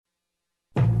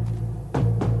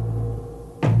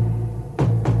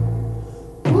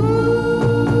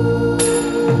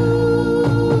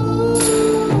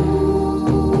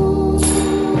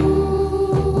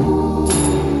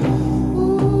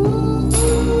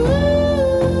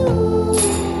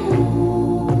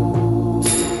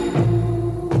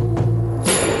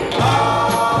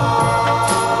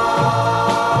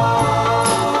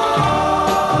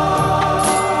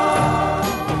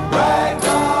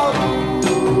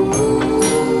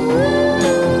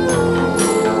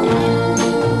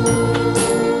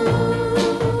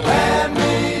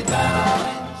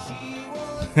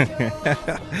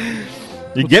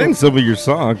You're getting some of your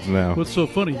songs now. What's so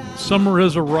funny? Summer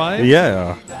has arrived.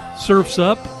 Yeah. Surf's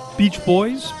Up. Beach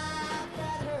Boys.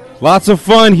 Lots of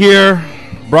fun here.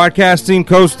 Broadcasting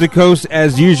coast to coast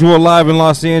as usual, live in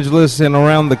Los Angeles and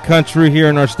around the country here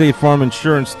in our State Farm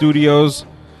Insurance studios.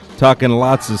 Talking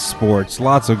lots of sports,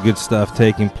 lots of good stuff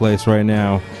taking place right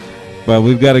now. But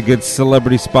we've got a good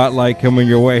celebrity spotlight coming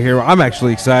your way here. I'm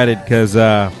actually excited because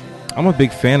I'm a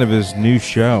big fan of his new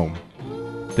show.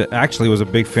 That actually was a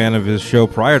big fan of his show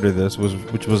prior to this,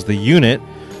 which was The Unit,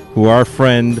 who our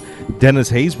friend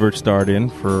Dennis Haysbert starred in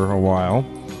for a while.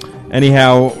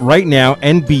 Anyhow, right now,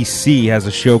 NBC has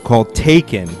a show called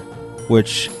Taken,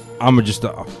 which I'm just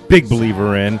a big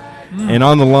believer in. And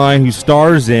on the line, who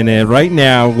stars in it right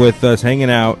now with us hanging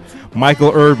out,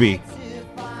 Michael Irby.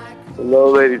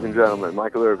 Hello, ladies and gentlemen.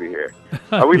 Michael Irby here.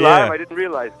 Are we Yeah. live? I didn't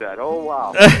realize that. Oh,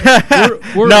 wow.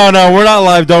 No, we're not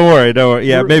live. Don't worry.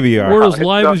 Yeah, maybe you are. We're as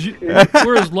live as you.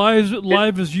 We're as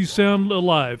live as you sound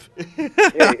alive. Hey,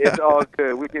 it's all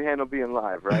good. We can handle being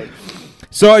live, right?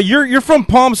 So you're from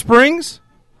Palm Springs?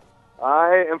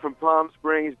 I am from Palm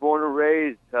Springs, born and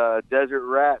raised, desert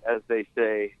rat, as they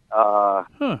say.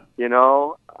 You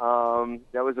know,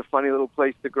 that was a funny little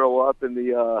place to grow up in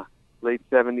the late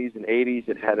 70s and 80s.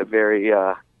 It had a very,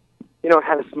 it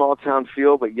had a small town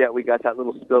feel, but yet we got that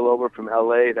little spillover from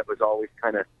L.A. that was always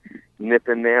kind of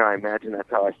nipping there. I imagine that's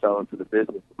how I fell into the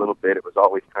business a little bit. It was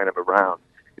always kind of around.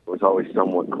 It was always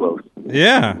somewhat close.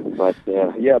 Yeah. But,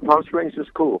 Palm Springs was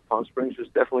cool. Palm Springs was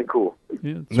definitely cool.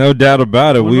 Yeah, No doubt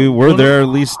about it. We're there at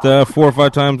least 4 or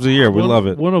 5 times a year. We love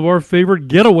it. One of our favorite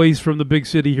getaways from the big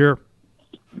city here.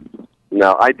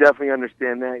 No, I definitely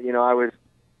understand that. You know,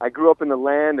 I grew up in the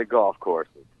land of golf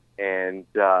courses, and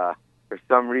for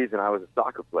some reason I was a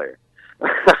soccer player.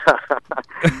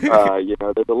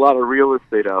 There's a lot of real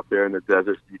estate out there in the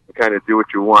desert. So you can kind of do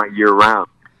what you want year round.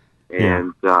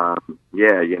 And it's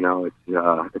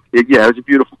a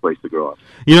beautiful place to grow up.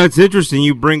 You know, it's interesting.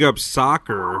 You bring up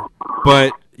soccer,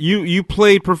 but you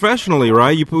played professionally,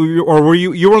 right? You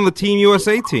were on the Team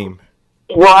USA team?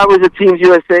 Well, I was a Team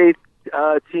USA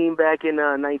team back in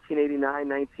 1989,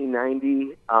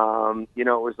 1990. It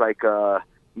was like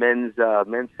men's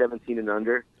 17 and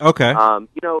under. Okay.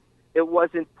 It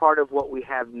wasn't part of what we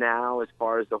have now as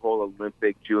far as the whole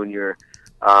Olympic junior.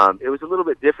 It was a little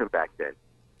bit different back then.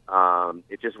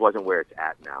 It just wasn't where it's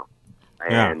at now.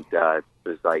 And it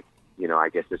was like, I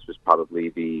guess this was probably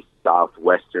the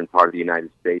southwestern part of the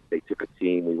United States. They took a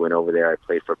team. We went over there. I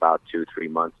played for about 2-3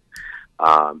 months.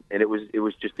 And it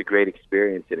was just a great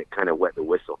experience, and it kind of wet the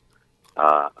whistle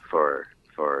for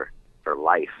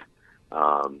life.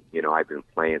 I've been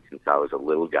playing since I was a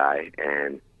little guy,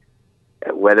 and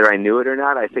whether I knew it or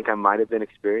not, I think I might have been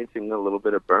experiencing a little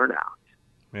bit of burnout.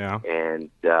 Yeah.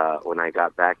 And when I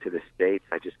got back to the States,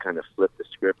 I just kind of flipped the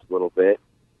script a little bit,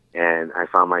 and I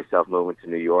found myself moving to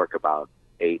New York about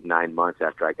 8-9 months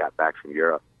after I got back from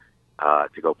Europe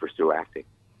to go pursue acting.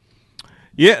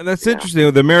 Yeah, that's interesting.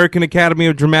 With the American Academy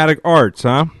of Dramatic Arts,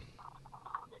 huh?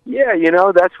 Yeah,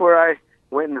 that's where I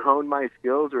went and honed my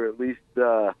skills, or at least,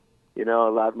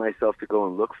 allowed myself to go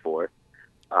and look for it.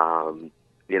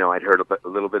 I'd heard a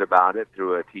little bit about it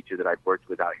through a teacher that I'd worked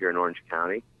with out here in Orange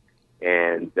County.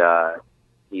 And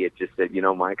he had just said,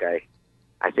 Mike,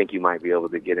 I think you might be able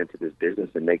to get into this business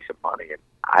and make some money. And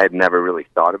I had never really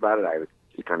thought about it. I was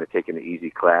just kind of taking an easy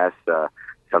class,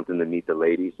 something to meet the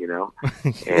ladies,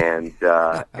 and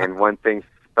one thing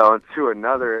fell into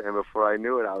another, and before I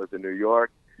knew it, I was in New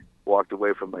York, walked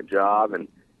away from my job, and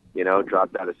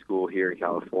dropped out of school here in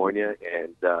California,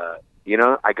 and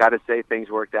I got to say, things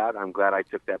worked out. I'm glad I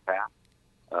took that path.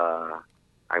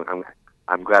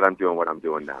 I'm glad I'm doing what I'm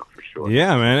doing now, for sure.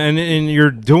 Yeah, man, and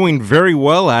you're doing very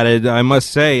well at it, I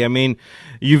must say. I mean,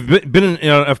 you've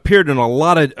appeared in a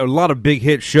lot of big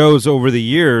hit shows over the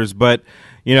years, but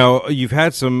you've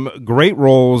had some great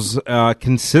roles,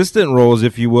 consistent roles,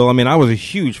 if you will. I mean, I was a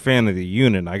huge fan of The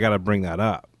Unit. I got to bring that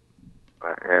up.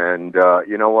 And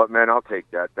you know what, man? I'll take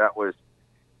that. That was,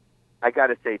 I got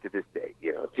to say, to this day,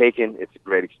 Taken, it's a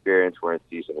great experience. We're in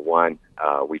season 1.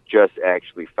 We just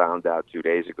actually found out 2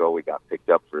 days ago we got picked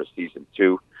up for a season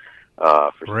 2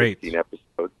 for Great. 16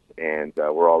 episodes, and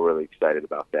we're all really excited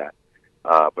about that.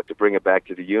 But to bring it back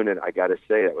to The Unit, I got to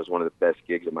say that was one of the best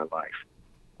gigs of my life.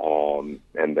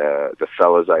 And the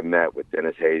fellas I met with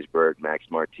Dennis Haysbert, Max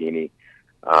Martini,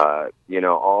 it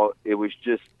was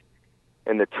just,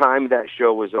 and the time that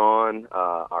show was on,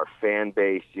 our fan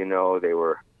base, they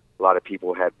were, a lot of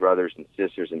people had brothers and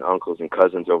sisters and uncles and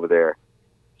cousins over there.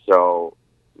 So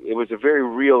it was a very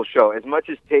real show. As much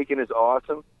as Taken is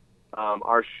awesome,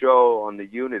 our show on The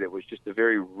Unit, it was just a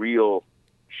very real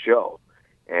show.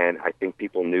 and I think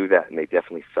people knew that, and they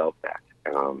definitely felt that.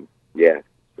 Yeah.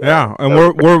 Yeah, and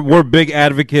we're big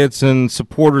advocates and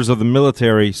supporters of the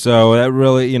military, so that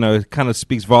really, it kind of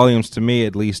speaks volumes to me,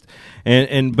 at least.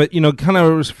 But kind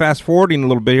of fast forwarding a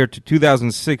little bit here to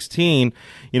 2016,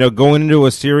 going into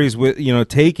a series with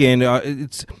Taken,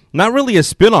 it's not really a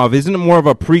spinoff, isn't it? More of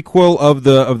a prequel of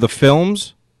the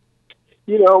films.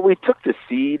 We took the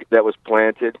seed that was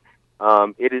planted.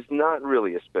 It is not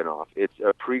really a spinoff. It's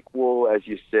a prequel, as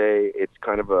you say. It's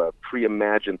kind of a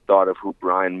pre-imagined thought of who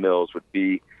Brian Mills would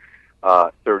be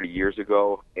 30 years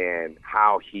ago, and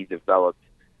how he developed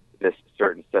this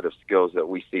certain set of skills that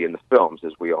we see in the films,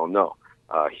 as we all know.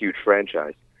 Huge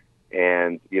franchise.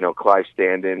 And, Clive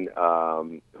Standen,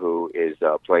 who is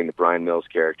playing the Brian Mills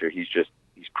character, he's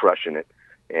crushing it.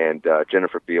 And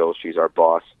Jennifer Beals, she's our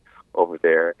boss over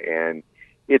there. And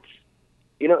it's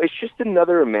just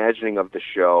another imagining of the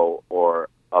show or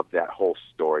of that whole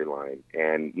storyline.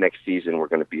 And next season, we're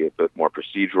going to be a bit more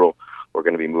procedural. We're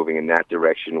going to be moving in that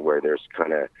direction where there's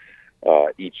kind of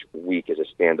each week is a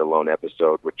standalone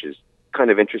episode, which is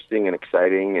kind of interesting and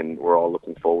exciting, and we're all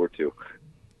looking forward to.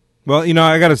 Well,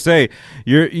 I got to say,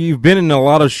 you've been in a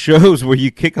lot of shows where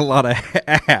you kick a lot of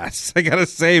ass. I got to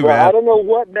say, man. I don't know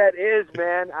what that is,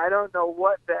 man. I don't know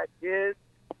what that is.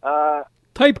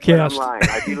 Typecast. I'm lying.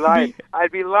 I'd be lying.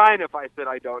 I'd be lying if I said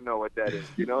I don't know what that is.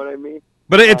 You know what I mean?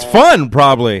 But it's fun,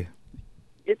 probably.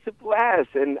 It's a blast,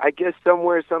 and I guess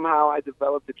somehow I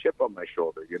developed a chip on my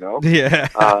shoulder. Yeah.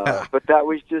 But that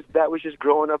was just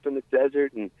growing up in the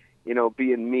desert, and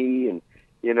being me, and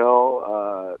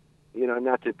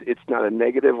it's not a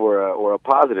negative or a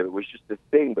positive. It was just a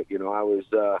thing. But I was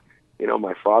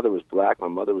my father was black, my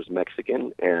mother was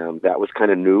Mexican, and that was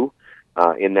kind of new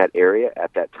in that area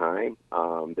at that time.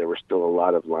 There were still a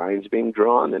lot of lines being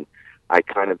drawn, and I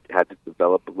kind of had to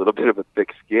develop a little bit of a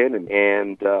thick skin,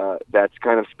 and that's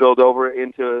kind of spilled over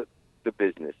into the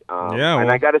business.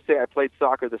 And I got to say, I played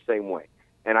soccer the same way,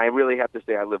 and I really have to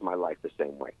say I live my life the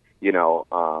same way.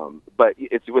 But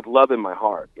it's with love in my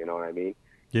heart. You know what I mean?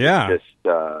 Yeah.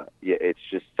 It's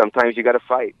just sometimes you got to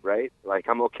fight, right? Like,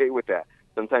 I'm okay with that.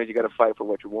 Sometimes you got to fight for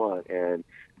what you want, and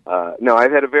no,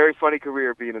 I've had a very funny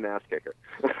career being an ass kicker.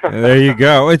 There you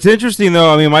go. It's interesting,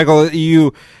 though. I mean, Michael,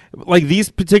 you like these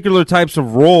particular types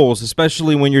of roles,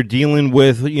 especially when you're dealing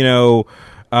with,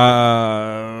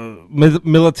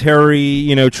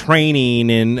 military,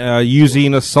 training and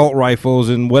using assault rifles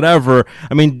and whatever.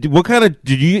 I mean, what kind of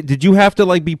did you have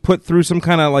to be put through some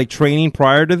kind of training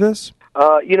prior to this?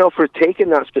 For Taken,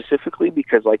 not specifically,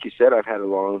 because like you said, I've had a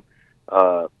long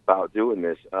about doing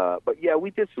this. But yeah,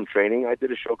 we did some training. I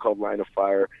did a show called Line of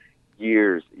Fire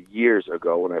years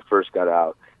ago when I first got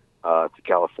out to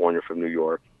California from New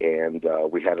York, and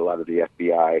we had a lot of the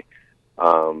FBI,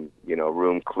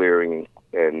 room clearing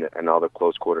and all the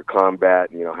close quarter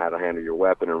combat, and how to handle your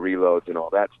weapon and reloads and all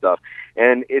that stuff.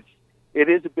 And it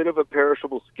is a bit of a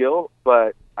perishable skill,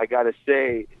 but I got to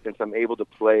say, since I'm able to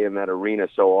play in that arena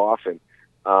so often,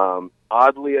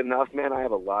 oddly enough, man, I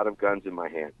have a lot of guns in my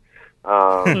hand.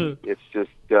 It's just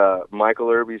Michael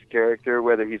Irby's character,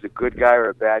 whether he's a good guy or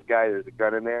a bad guy, there's a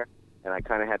gun in there, and I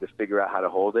kind of had to figure out how to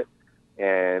hold it.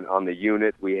 And on the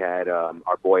unit, we had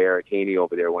our boy Eric Haney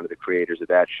over there, one of the creators of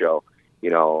that show. He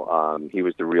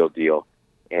was the real deal.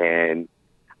 And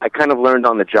I kind of learned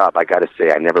on the job, I got to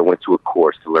say. I never went to a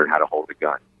course to learn how to hold a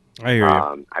gun. I hear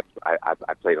you.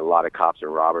 I played a lot of cops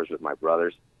and robbers with my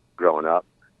brothers growing up.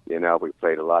 We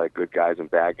played a lot of good guys and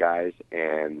bad guys,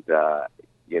 and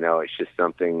it's just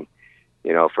something,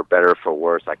 for better or for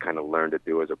worse, I kind of learned to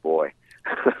do as a boy.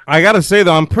 I got to say,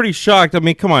 though, I'm pretty shocked. I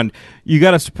mean, come on. You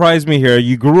got to surprise me here.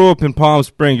 You grew up in Palm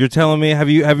Springs. You're telling me, have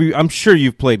you? I'm sure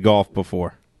you've played golf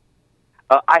before.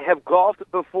 I have golfed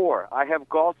before. I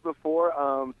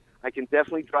can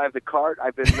definitely drive the cart.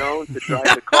 I've been known to drive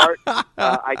the cart.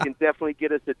 I can definitely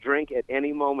get us a drink at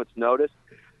any moment's notice.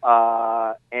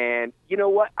 And you know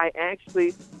what? I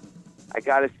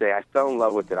got to say, I fell in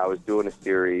love with it. I was doing a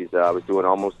series. I was doing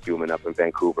Almost Human up in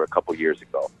Vancouver a couple years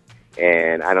ago.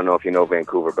 And I don't know if you know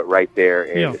Vancouver, but right there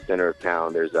in the center of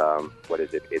town, there's,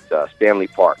 It's Stanley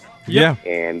Park. Yeah.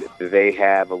 And they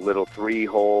have a little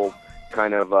 3-hole,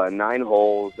 kind of 9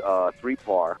 holes,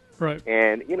 3-par. Right.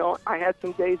 And, I had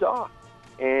some days off.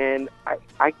 And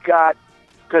I got,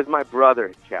 because my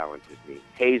brother challenges me,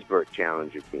 Haysbert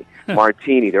challenges me,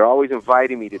 Martini, they're always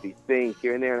inviting me to these things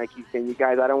here and there, and I keep saying, you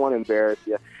guys, I don't want to embarrass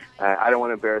you. I don't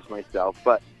want to embarrass myself.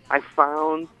 But I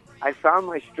found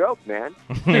my stroke, man.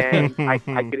 And I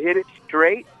could hit it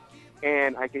straight,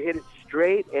 and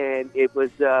it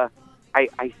was,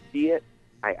 I see it.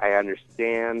 I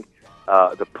understand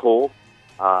the pull,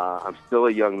 I'm still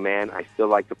a young man. I still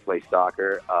like to play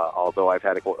soccer, although I've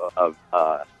had a couple of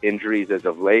injuries as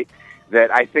of late. That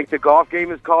I think the golf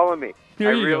game is calling me. I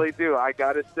really do. I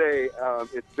got to say,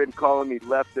 it's been calling me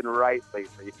left and right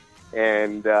lately.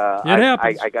 And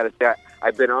I got to say,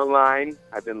 I've been online.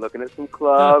 I've been looking at some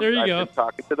clubs. There you I've go. been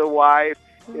talking to the wife.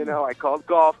 You know, I called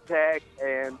Golf Tech.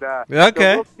 And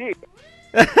okay. So we'll see.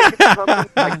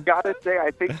 I gotta say,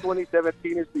 I think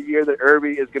 2017 is the year that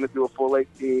Irby is going to do a full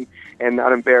 18 and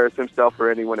not embarrass himself or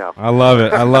anyone else. I love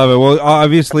it. I love it. Well,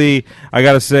 obviously, I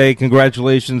gotta say,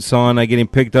 congratulations on getting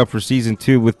picked up for season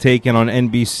 2 with Taken on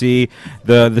NBC.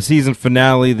 The season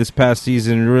finale this past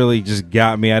season really just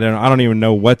got me. I don't even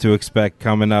know what to expect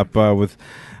coming up with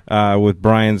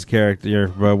Brian's character,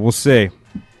 but we'll see.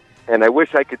 And I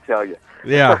wish I could tell you.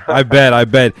 Yeah, I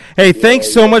bet. Hey,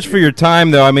 thanks so much for your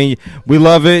time, though. I mean, we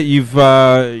love it.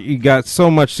 You got so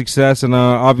much success, and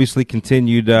obviously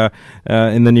continued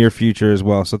in the near future as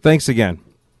well. So thanks again.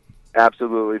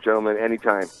 Absolutely, gentlemen.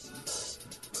 Anytime.